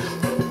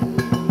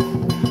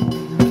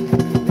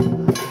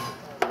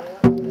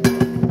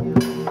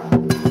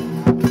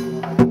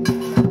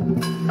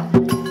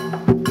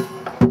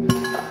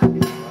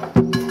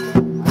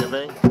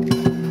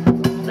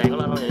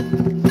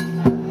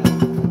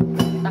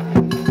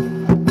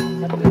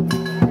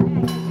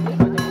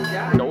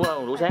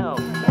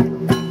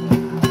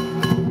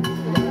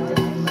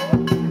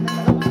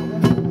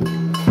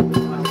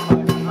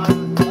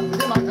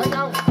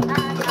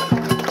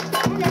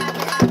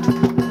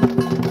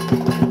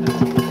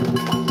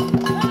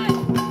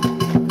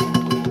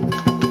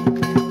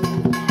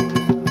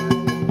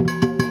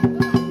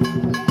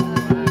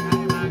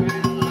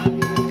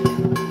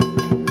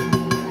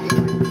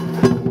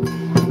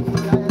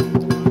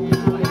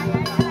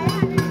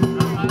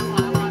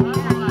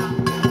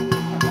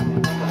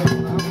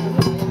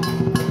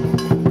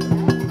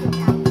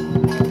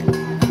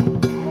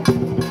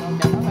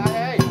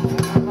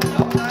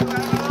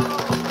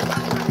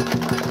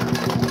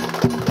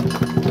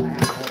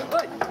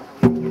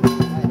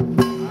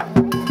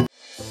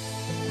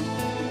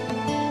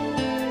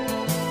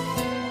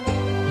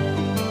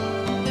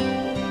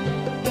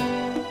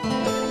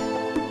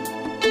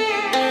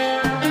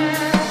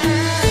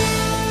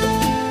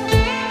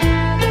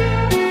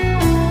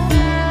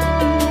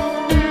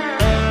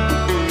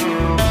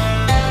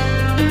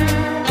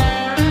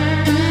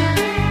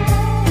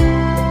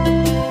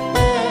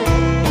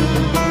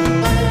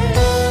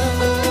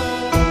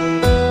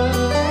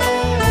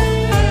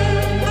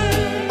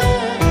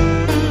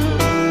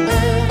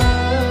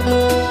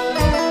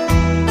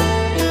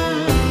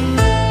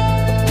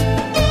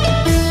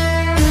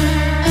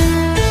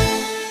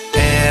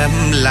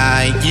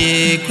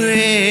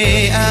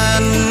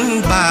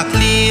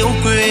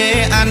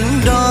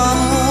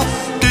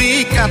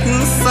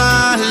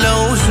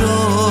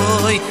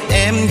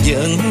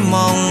 vẫn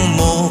mong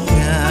một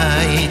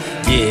ngày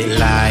về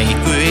lại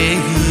quê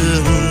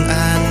hương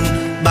anh.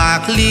 Bạc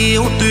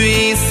Liêu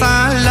tuy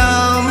xa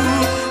lắm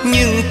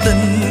nhưng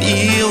tình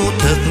yêu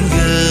thật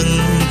gần,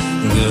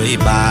 người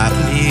Bạc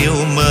Liêu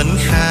mến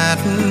khách,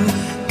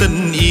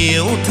 tình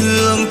yêu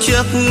thương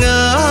chất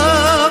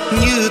ngất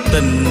như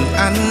tình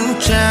anh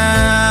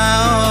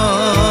trao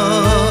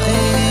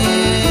em.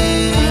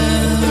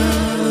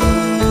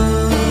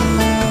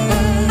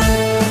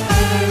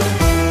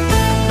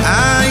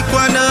 Ai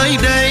qua nơi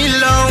đây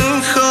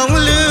lòng không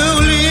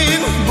lưu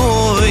luyến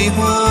bồi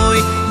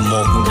hồi,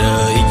 một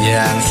đời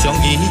vàng son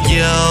ghi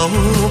dấu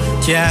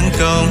trang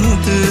công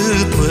tư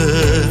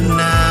thuở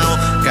nào,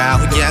 cao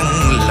văn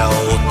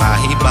lầu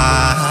tại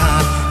Ba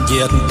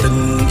dệt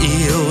tình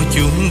yêu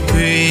chung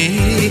thủy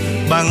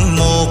bằng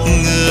một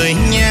người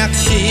nhạc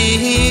sĩ,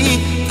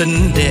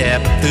 tình đẹp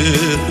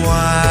từ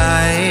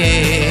hoài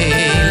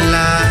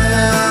lá.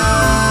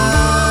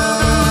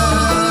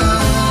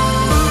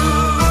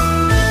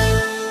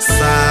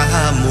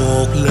 Xa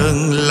một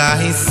lần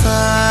lại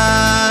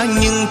xa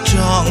nhưng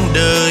trọn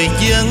đời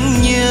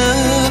vẫn nhớ,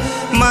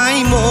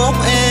 mai mốt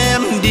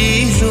em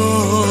đi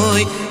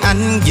rồi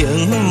anh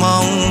vẫn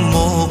mong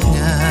một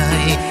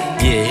ngày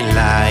về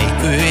lại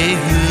quê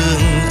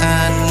hương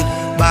anh.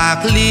 Bạc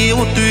Liêu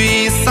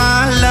tuy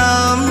xa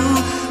lắm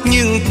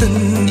nhưng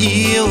tình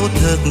yêu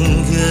thật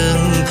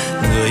gần,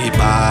 người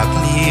Bạc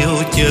Liêu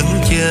chân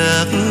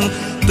chất,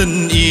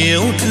 tình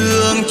yêu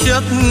thương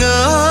chất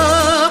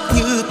ngất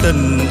như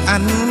tình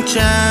anh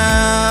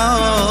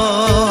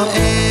trao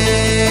em.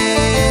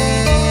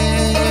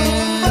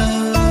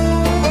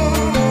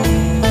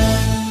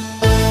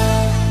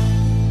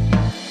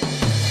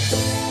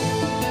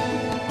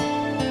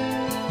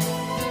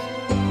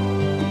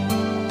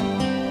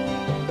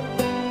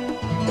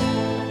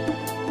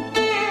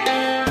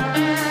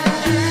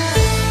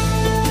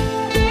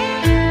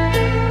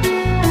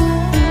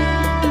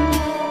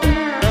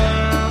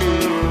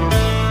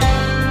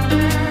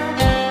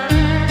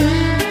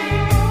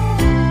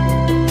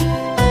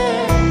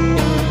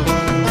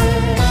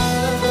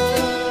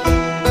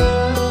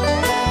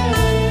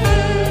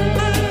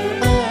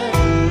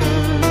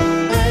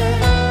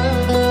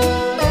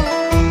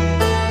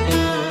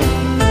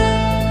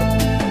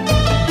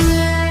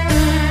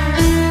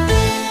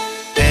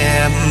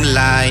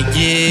 Lại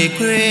về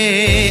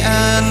quê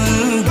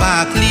anh,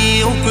 Bạc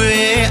Liêu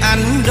quê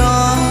anh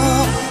đó,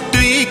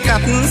 tuy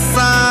cách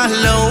xa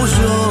lâu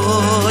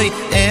rồi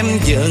em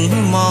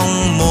vẫn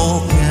mong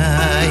một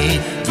ngày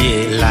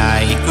về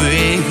lại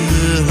quê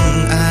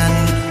hương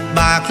anh.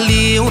 Bạc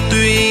Liêu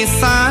tuy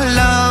xa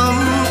lắm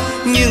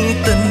nhưng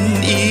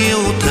tình yêu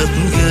thật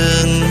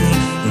gần,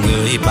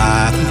 người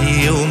Bạc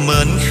Liêu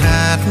mến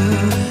khách,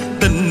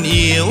 tình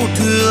yêu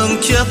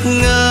thương chất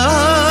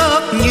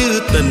ngất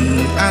như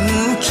tình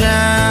anh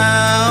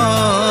trao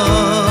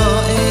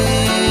em.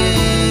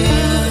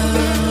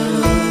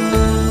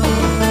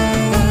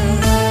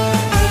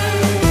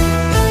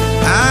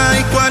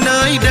 Ai qua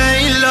nơi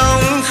đây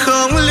lòng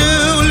không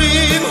lưu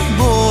luyến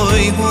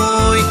bồi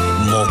hồi,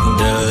 một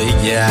đời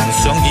vàng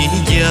son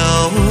ghi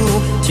dấu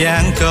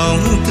trang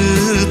công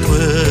tư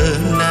thuở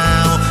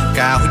nào,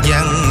 cao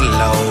văn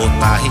lầu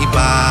tại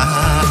Ba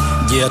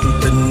dệt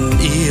tình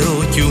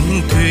yêu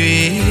chung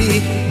thủy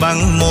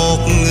bằng một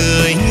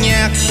người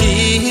nhạc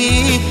sĩ,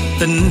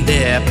 tình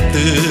đẹp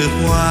từ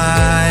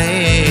hoài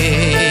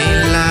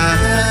lá.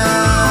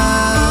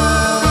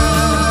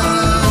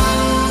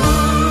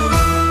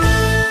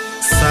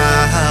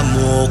 Xa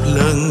một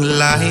lần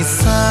lại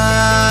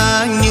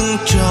xa nhưng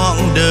trọn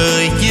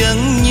đời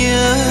vẫn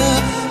nhớ,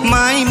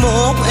 mai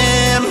mốt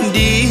em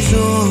đi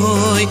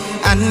rồi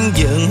anh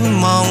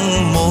vẫn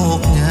mong một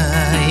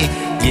ngày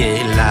về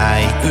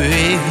lại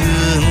quê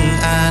hương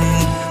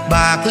anh.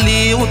 Bạc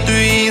Liêu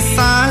tuy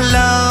xa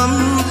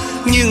lắm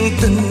nhưng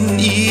tình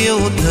yêu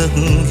thật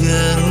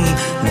gần,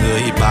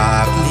 người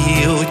Bạc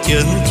Liêu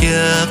chân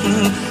chất,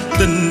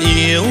 tình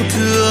yêu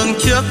thương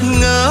chất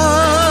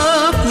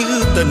ngất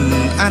như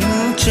tình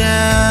anh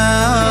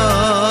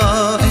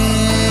trao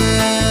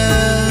em.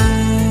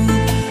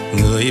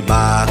 Người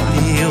Bạc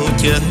Liêu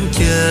chân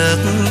chất,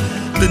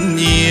 tình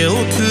yêu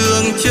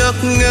thương chất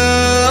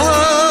ngất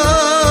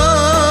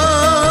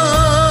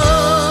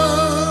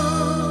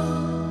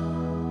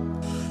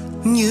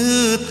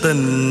như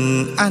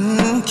tình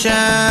anh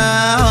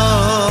trao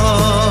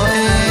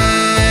em.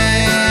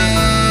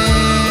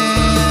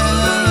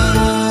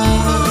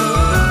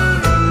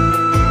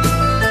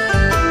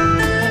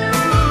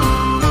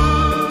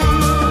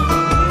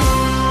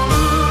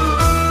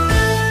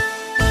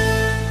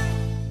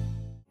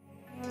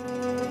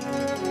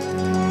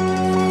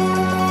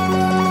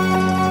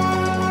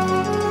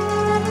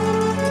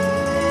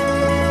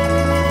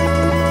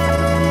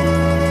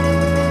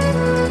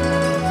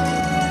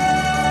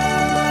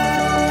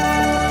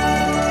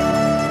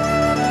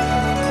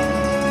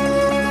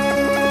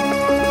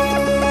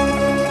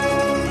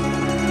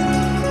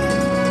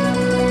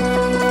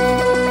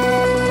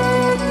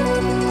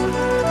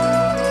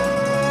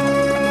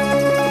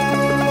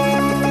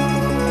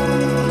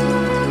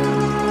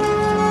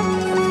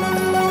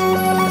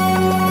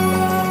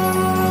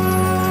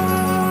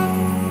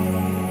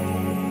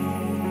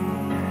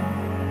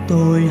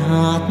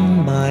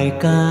 bài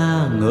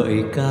ca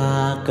ngợi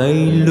ca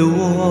cây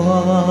lúa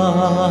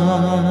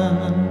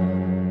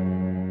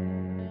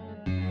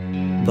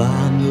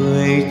và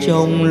người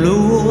trồng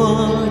lúa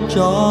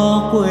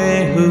cho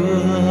quê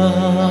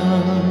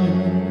hương.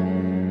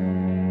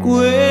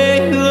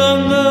 Quê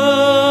hương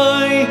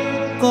ơi,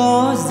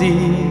 có gì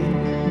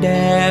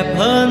đẹp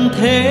hơn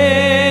thế?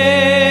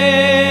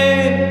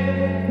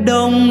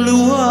 Đồng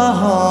lúa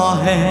hò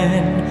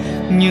hẹn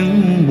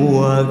những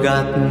mùa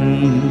gặt,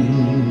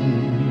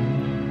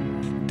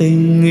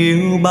 tình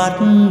yêu bắt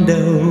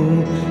đầu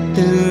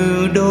từ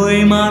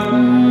đôi mắt,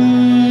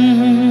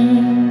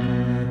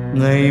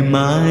 ngày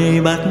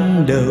mai bắt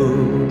đầu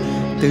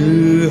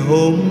từ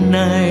hôm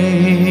nay.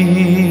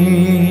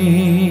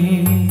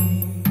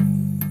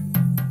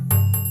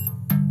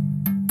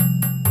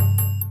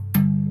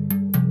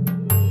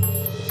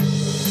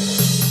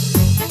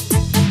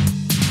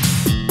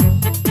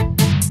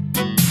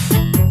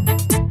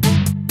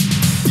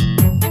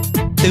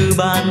 Từ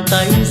bàn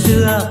tay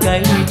xưa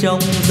cánh trong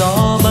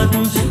gió bất,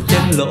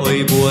 chân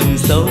lội buồn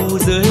sâu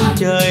dưới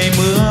trời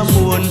mưa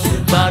buồn,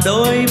 và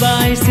đôi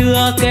vai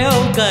xưa kéo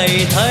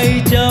cày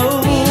thay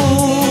trâu.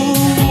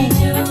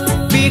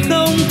 Vì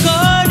không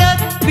có đất,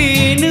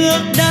 vì nước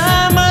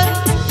đã mất,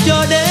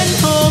 cho đến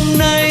hôm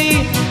nay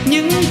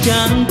những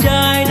chàng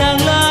trai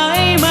đang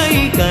lái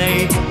máy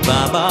cày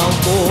và bao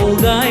cô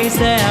gái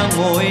xe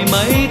ngồi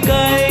mấy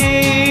cây.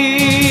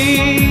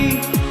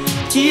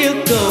 Chiếc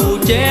cầu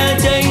tre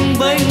chênh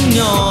vênh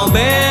nhỏ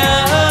bé,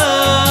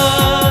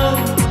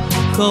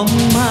 không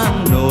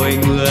mang nổi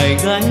người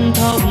gánh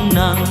thóc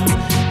nặng.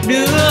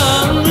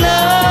 Đường lớn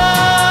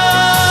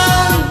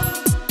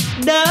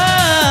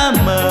đã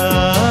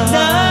mở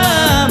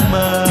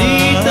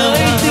đi tới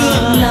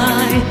tương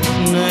lai.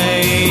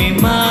 Ngày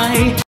mai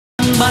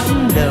bắt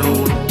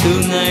đầu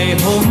từ ngày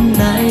hôm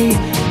nay,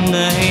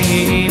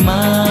 ngày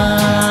mai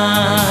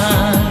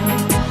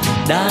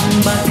đang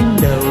bắt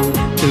đầu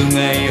từ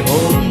ngày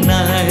hôm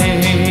nay.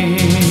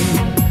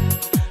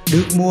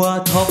 Được mùa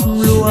thóc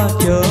lúa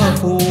chờ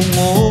phù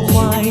ngô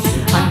khoai,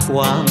 ăn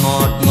quả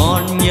ngọt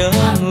ngon nhớ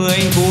người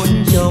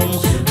vun trồng.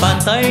 Bàn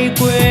tay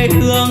quê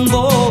hương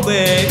vỗ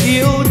về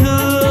yêu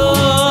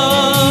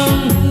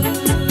thương,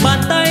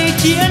 bàn tay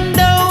chiến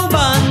đấu,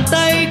 bàn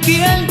tay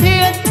kiến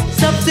thiết,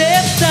 sắp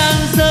xếp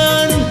sang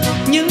sơn.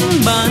 Những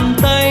bàn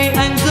tay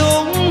anh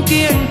dũng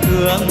kiên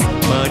cường,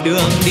 mở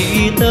đường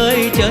đi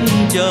tới chân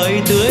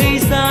trời tươi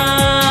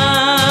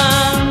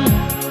sáng.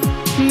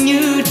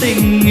 Như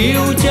tình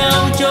yêu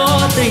trao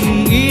cho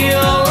tình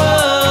yêu,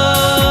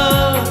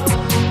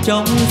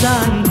 trong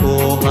gian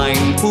khổ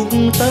hạnh phúc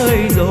tới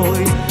rồi.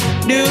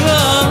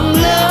 Đường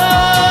lớn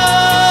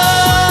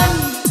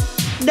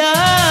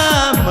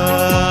đã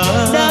mở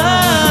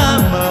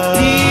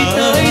đi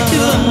tới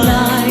tương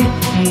lai.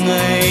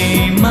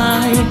 Ngày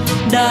mai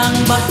đang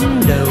bắt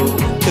đầu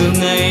từ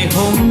ngày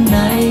hôm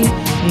nay,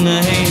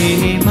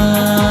 ngày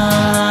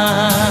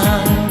mai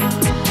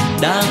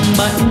đang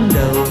bắt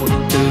đầu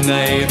từ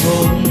ngày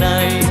hôm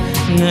nay,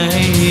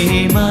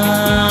 ngày mai.